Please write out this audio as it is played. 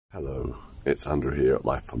Hello, it's Andrew here at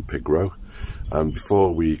Life on Pig Row.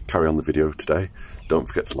 Before we carry on the video today, don't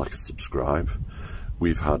forget to like and subscribe.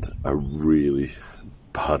 We've had a really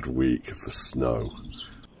bad week for snow.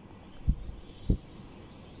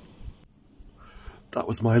 That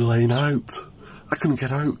was my lane out. I couldn't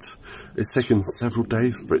get out. It's taken several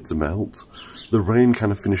days for it to melt. The rain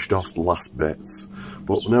kind of finished off the last bits,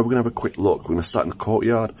 but now we're going to have a quick look. We're going to start in the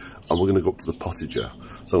courtyard and we're going to go up to the Potager.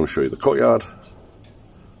 So I'm going to show you the courtyard,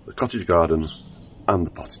 the cottage garden and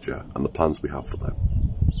the Potager and the plans we have for them.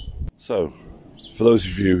 So, for those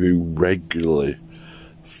of you who regularly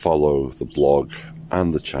follow the blog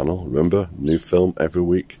and the channel, remember, new film every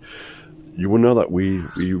week, you will know that we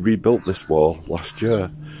rebuilt this wall last year,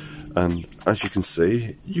 and as you can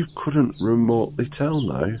see, you couldn't remotely tell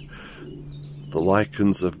now. The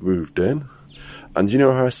lichens have moved in, and you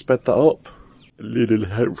know how I sped that up? A little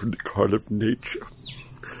help from the call of nature.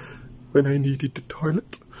 When I needed the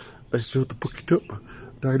toilet, I filled the bucket up,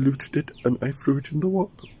 diluted it, and I threw it in the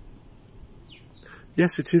water.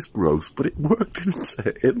 Yes, it is gross, but it worked, didn't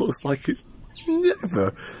it? It looks like it's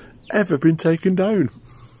never, ever been taken down.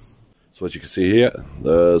 So as you can see here,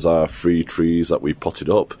 there's our 3 trees that we potted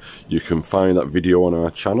up. You can find that video on our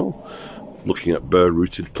channel, looking at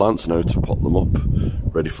bare-rooted plants and how to pot them up,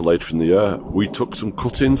 ready for later in the year. We took some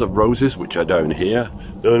cuttings of roses, which are down here,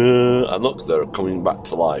 and look, they're coming back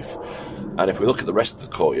to life. And if we look at the rest of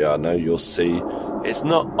the courtyard now, you'll see it's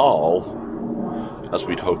not all as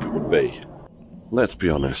we'd hope it would be. Let's be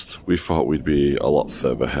honest, we thought we'd be a lot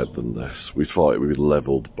further ahead than this. We thought it would be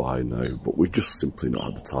levelled by now, but we've just simply not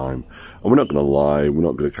had the time. And we're not going to lie, we're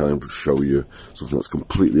not going to kind of show you something that's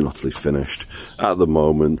completely and utterly finished. At the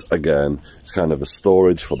moment, again, it's kind of a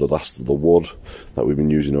storage for the last of the wood that we've been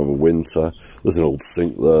using over winter. There's an old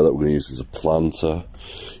sink there that we're going to use as a planter.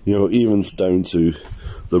 You know, even down to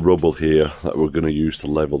the rubble here that we're going to use to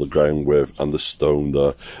level the ground with, and the stone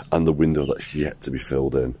there, and the window that's yet to be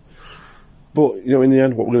filled in. But, you know, in the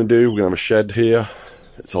end, what we're going to do, we're going to have a shed here.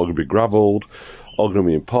 It's all going to be gravelled, all going to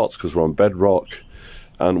be in pots because we're on bedrock,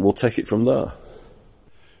 and we'll take it from there.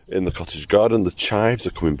 In the cottage garden, the chives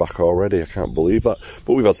are coming back already. I can't believe that.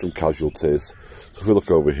 But we've had some casualties. So if we look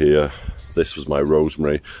over here, this was my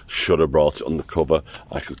rosemary. Should have brought it undercover.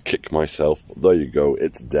 I could kick myself, but there you go,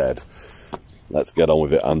 it's dead. Let's get on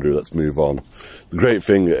with it, Andrew, let's move on. The great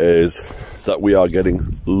thing is that we are getting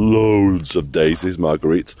loads of daisies,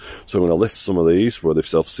 marguerites. So I'm going to lift some of these where they've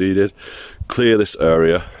self-seeded, clear this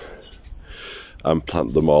area and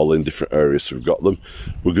plant them all in different areas so we've got them.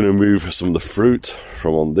 We're going to move some of the fruit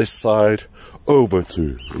from on this side over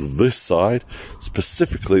to this side.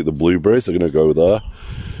 Specifically the blueberries are going to go there.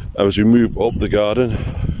 And as we move up the garden,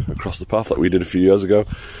 across the path that we did a few years ago,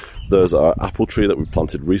 there's our apple tree that we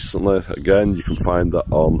planted recently. Again, you can find that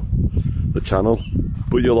on the channel.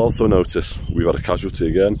 But you'll also notice we've had a casualty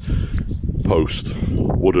again. Post.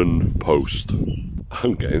 Wooden post.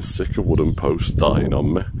 I'm getting sick of wooden posts dying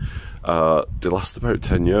on me. They last about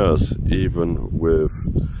 10 years, even with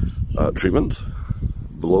treatment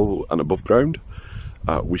below and above ground.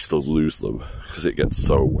 We still lose them because it gets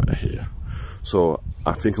so wet here. So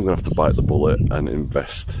I think I'm going to have to bite the bullet and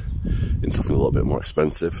invest in something a little bit more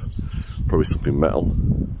expensive, probably something metal.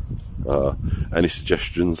 Any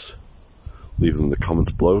suggestions, leave them in the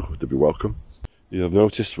comments below, they'd be welcome. You'll have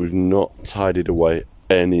noticed we've not tidied away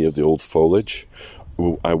any of the old foliage.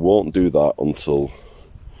 I won't do that until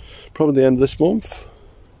probably the end of this month.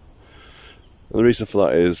 And the reason for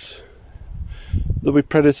that is there'll be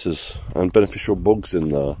predators and beneficial bugs in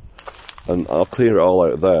there, and I'll clear it all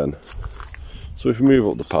out then. So if we move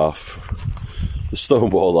up the path, the stone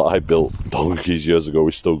wall that I built donkeys years ago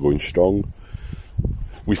is still going strong.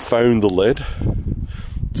 We found the lid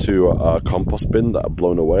to our compost bin that had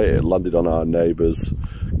blown away. It landed on our neighbour's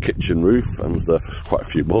kitchen roof and was there for quite a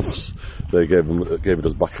few months. They gave it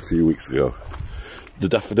us back a few weeks ago. The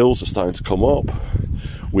daffodils are starting to come up.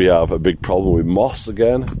 We have a big problem with moss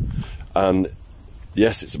again. And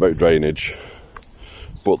yes, it's about drainage,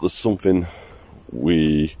 but there's something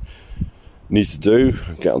we need to do,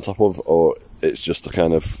 get on top of, or it's just the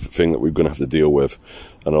kind of thing that we're going to have to deal with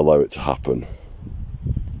and allow it to happen.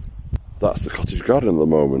 That's the cottage garden at the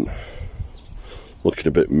moment. Looking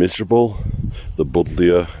a bit miserable. The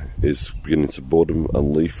buddleia is beginning to bud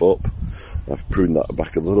and leaf up. I've pruned that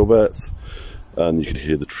back a little bit, and you can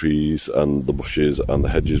hear the trees and the bushes and the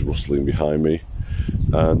hedges rustling behind me.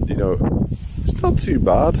 And you know, it's not too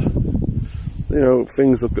bad. You know,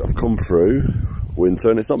 things have come through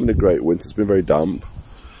winter, and it's not been a great winter, it's been very damp.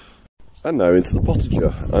 And now into the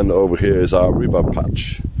Potager, and over here is our rhubarb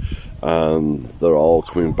patch, and they're all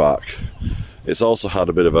coming back. It's also had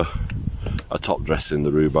a bit of a top dressing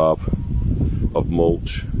the rhubarb of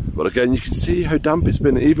mulch. But again, you can see how damp it's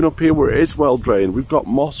been. Even up here where it is well drained, we've got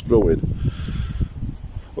moss growing.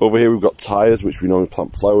 Over here we've got tyres, which we normally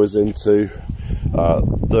plant flowers into.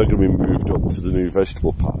 They're going to be moved up to the new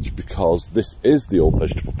vegetable patch because this is the old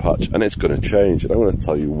vegetable patch and it's going to change, and I'm going to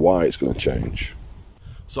tell you why it's going to change.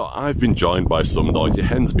 So I've been joined by some noisy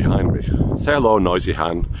hens behind me. Say hello, noisy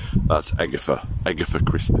hen. That's Agatha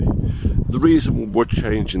Christie. The reason we're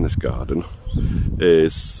changing this garden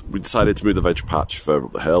is we decided to move the veg patch further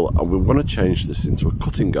up the hill, and we want to change this into a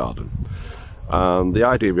cutting garden. And the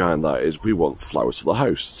idea behind that is we want flowers for the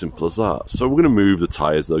house, simple as that. So we're going to move the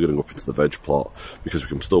tyres, they're going to go up into the veg plot because we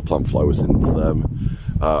can still plant flowers into them.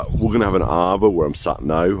 We're going to have an arbour where I'm sat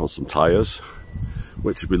now on some tyres,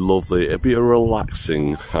 which would be lovely. It'd be a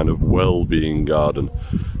relaxing kind of well-being garden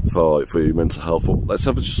for your mental health. But let's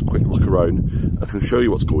have just a quick look around. I can show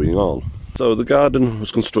you what's going on. So the garden was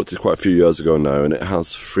constructed quite a few years ago now, and it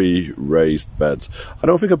has 3 raised beds. I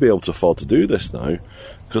don't think I'd be able to afford to do this now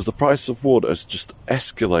because the price of wood has just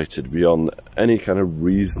escalated beyond any kind of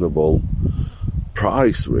reasonable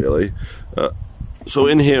price, really. So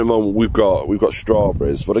in here at the moment we've got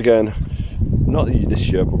strawberries, but again, not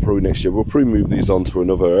this year, but probably next year, we'll probably move these on to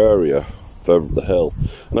another area further up the hill.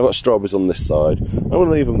 And I've got strawberries on this side. I'm going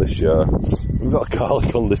to leave them this year. We've got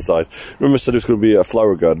garlic on this side. Remember I said it was going to be a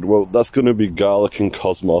flower garden? Well, that's going to be garlic and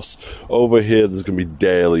cosmos. Over here there's going to be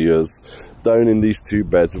dahlias. Down in these 2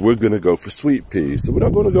 beds we're going to go for sweet peas. So we're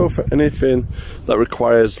not going to go for anything that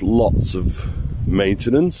requires lots of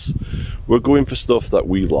maintenance. We're going for stuff that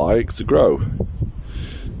we like to grow.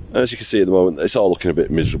 And as you can see at the moment, it's all looking a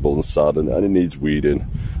bit miserable and sad, and it needs weeding.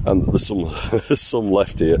 And there's some there's some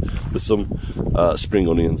left here. There's some spring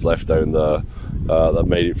onions left down there that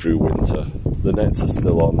made it through winter. The nets are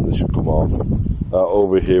still on, they should come off.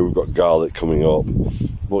 Over here we've got garlic coming up.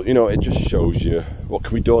 But you know, it just shows you what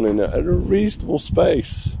can be done in a reasonable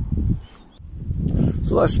space.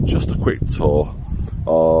 So that's just a quick tour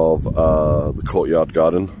of the Courtyard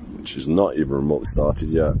garden, which is not even remotely started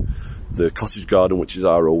yet. The Cottage garden, which is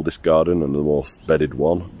our oldest garden and the most bedded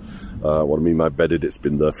one. What I mean by bedded, it's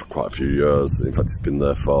been there for quite a few years. In fact, it's been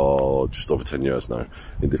there for just over 10 years now,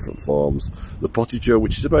 in different forms. The Potager,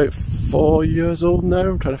 which is about 4 years old now,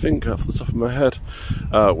 I'm trying to think off the top of my head,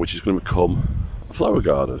 which is going to become a flower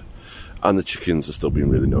garden. And the chickens are still being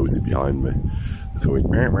really nosy behind me. Going,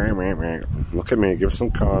 look at me, give us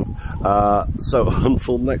some corn. So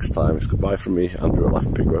until next time, it's goodbye from me, Andrew at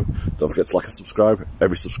Laughing Pig Road. Don't forget to like and subscribe.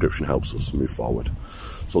 Every subscription helps us move forward.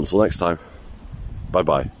 So until next time, bye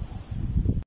bye.